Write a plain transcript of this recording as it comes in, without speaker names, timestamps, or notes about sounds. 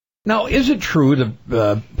Now, is it true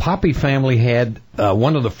the Poppy family had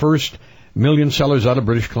one of the first million sellers out of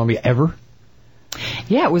British Columbia ever?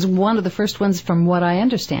 Yeah, it was one of the first ones, from what I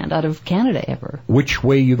understand, out of Canada ever. Which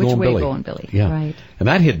Way You Goin' Billy? Which Way Goin' Billy, yeah. Right. And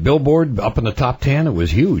that hit Billboard up in the top 10. It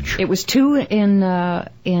was huge. It was 2 in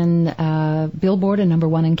Billboard and number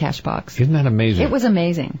 1 in Cashbox. Isn't that amazing? It was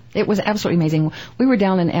amazing. It was absolutely amazing. We were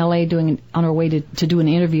down in L.A. on our way to do an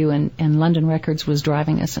interview, and London Records was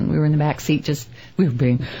driving us, and we were in the back seat we were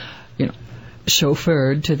being,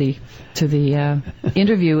 chauffeured to the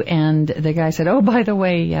interview, and the guy said, "Oh, by the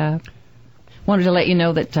way, wanted to let you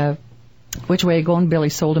know that Which Way You Goin' Billy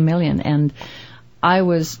sold 1 million." And I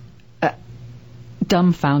was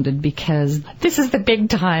dumbfounded, because this is the big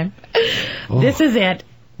time. Oh. This is it.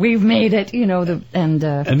 We've made it.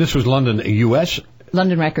 And this was London, U.S.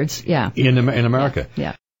 London Records, yeah. In America,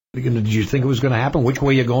 yeah. Did you think it was going to happen? Which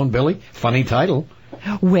Way You Goin' Billy? Funny title.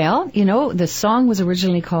 Well, the song was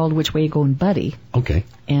originally called Which Way You Goin' Buddy. Okay.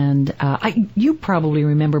 And you probably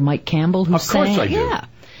remember Mike Campbell, who sang. Of course I do. Yeah.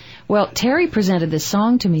 Well, Terry presented this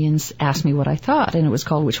song to me and asked me what I thought, and it was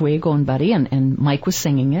called Which Way You Goin' Buddy, and Mike was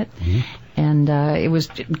singing it. Mm-hmm. And it was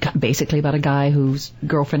basically about a guy whose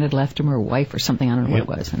girlfriend had left him, or wife or something, I don't know what it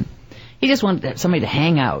was. And he just wanted somebody to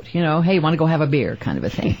hang out, hey, you want to go have a beer, kind of a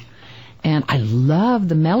thing. And I loved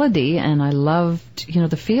the melody, and I loved,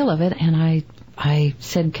 the feel of it, and I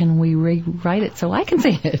said, can we rewrite it so I can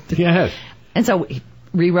sing it? Yes. And so we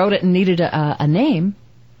rewrote it and needed a name.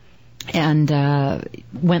 And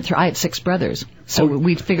went through. I had 6 brothers, so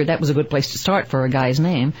we figured that was a good place to start for a guy's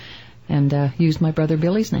name, and used my brother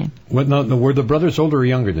Billy's name. What? No, were the brothers older or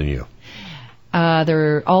younger than you?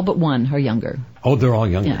 They're all but one are younger. Oh, they're all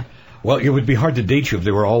younger. Yeah. Well, it would be hard to date you if they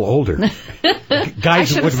were all older.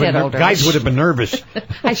 Guys would have been nervous.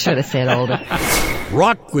 I should have said older.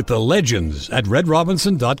 Rock with the legends at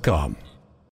redrobinson.com.